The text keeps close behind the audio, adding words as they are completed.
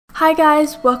Hi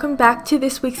guys, welcome back to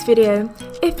this week's video.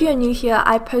 If you're new here,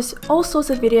 I post all sorts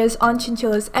of videos on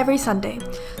chinchillas every Sunday,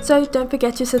 so don't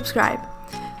forget to subscribe.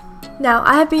 Now,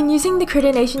 I have been using the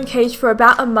Critter Nation cage for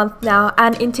about a month now,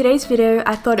 and in today's video,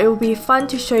 I thought it would be fun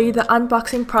to show you the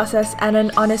unboxing process and an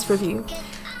honest review.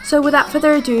 So without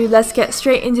further ado, let's get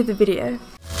straight into the video.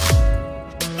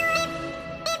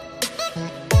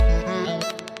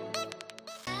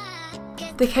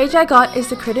 The cage I got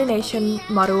is the Critter Nation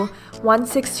model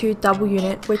 162 double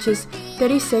unit, which is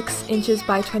 36 inches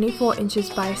by 24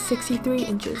 inches by 63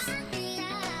 inches.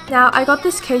 Now, I got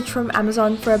this cage from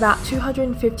Amazon for about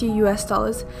 $250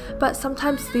 US, but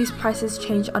sometimes these prices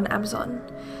change on Amazon.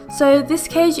 So this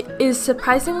cage is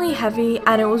surprisingly heavy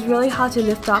and it was really hard to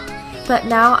lift up, but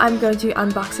now I'm going to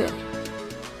unbox it.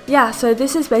 Yeah, so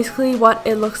this is basically what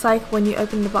it looks like when you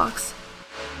open the box.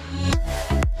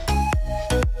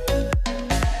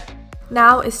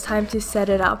 Now it's time to set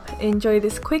it up. Enjoy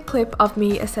this quick clip of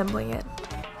me assembling it.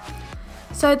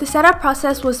 So the setup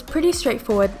process was pretty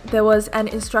straightforward. There was an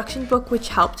instruction book which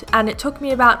helped, and it took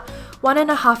me about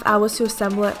 1.5 hours to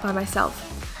assemble it by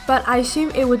myself. But I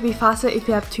assume it would be faster if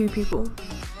you have 2 people.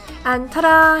 And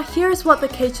ta-da! Here's what the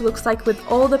cage looks like with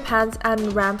all the pans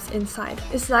and ramps inside.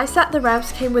 It's nice that the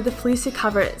ramps came with a fleece to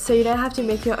cover it, so you don't have to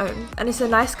make your own, and it's a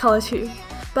nice color too.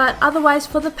 But otherwise,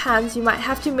 for the pans, you might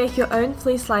have to make your own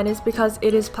fleece liners because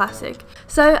it is plastic.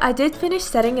 So I did finish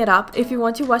setting it up. If you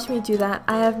want to watch me do that,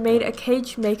 I have made a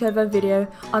cage makeover video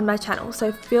on my channel,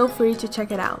 so feel free to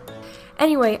check it out.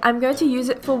 Anyway, I'm going to use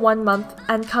it for 1 month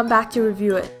and come back to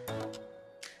review it.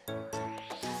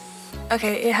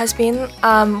 Okay, it has been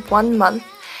 1 month.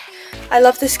 I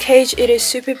love this cage. It is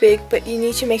super big, but you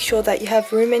need to make sure that you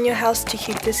have room in your house to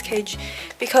keep this cage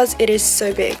because it is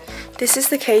so big. This is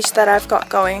the cage that I've got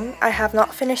going. I have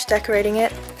not finished decorating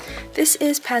it. This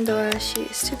is Pandora. She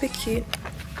is super cute.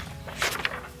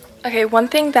 Okay, one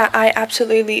thing that I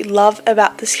absolutely love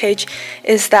about this cage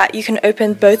is that you can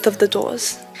open both of the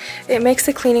doors. It makes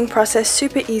the cleaning process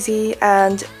super easy,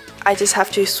 and I just have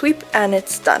to sweep and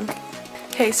it's done.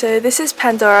 Okay, so this is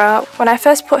Pandora. When I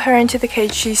first put her into the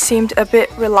cage, she seemed a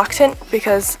bit reluctant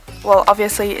because, well,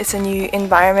 obviously it's a new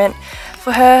environment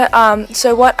for her.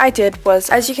 So what I did was,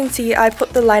 as you can see, I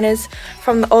put the liners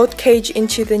from the old cage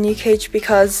into the new cage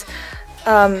because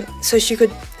so she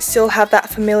could still have that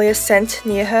familiar scent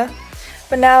near her.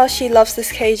 But now she loves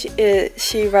this cage.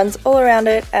 She runs all around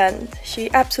it and she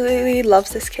absolutely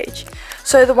loves this cage.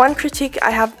 So the one critique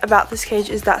I have about this cage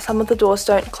is that some of the doors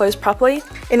don't close properly.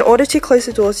 In order to close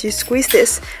the doors, you squeeze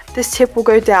this tip will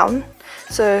go down,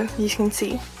 so you can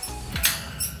see.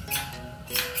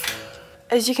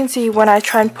 As you can see, when I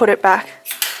try and put it back,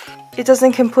 it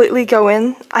doesn't completely go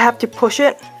in. I have to push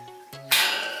it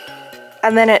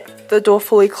and then the door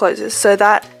fully closes. So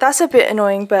that's a bit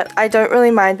annoying, but I don't really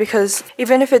mind because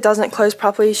even if it doesn't close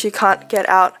properly, she can't get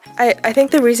out. I think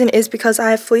the reason is because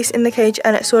I have fleece in the cage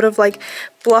and it sort of like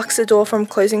blocks the door from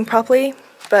closing properly,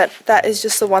 but that is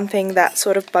just the one thing that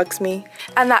sort of bugs me.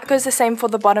 And that goes the same for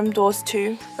the bottom doors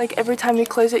too. Like every time you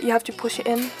close it, you have to push it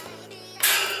in.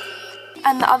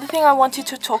 And the other thing I wanted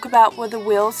to talk about were the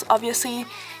wheels. Obviously,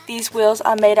 these wheels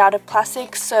are made out of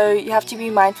plastic, so you have to be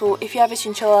mindful. If you have a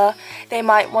chinchilla, they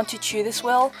might want to chew this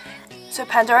wheel. So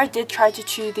Pandora did try to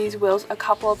chew these wheels a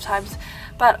couple of times,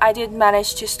 but I did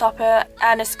manage to stop her,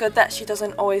 and it's good that she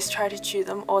doesn't always try to chew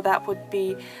them, or that would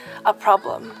be a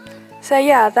problem. So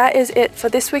yeah, that is it for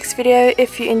this week's video.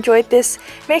 If you enjoyed this,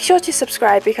 make sure to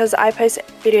subscribe because I post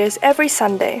videos every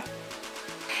Sunday.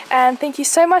 And thank you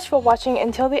so much for watching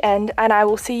until the end, and I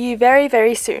will see you very,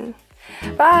 very soon.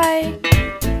 Bye!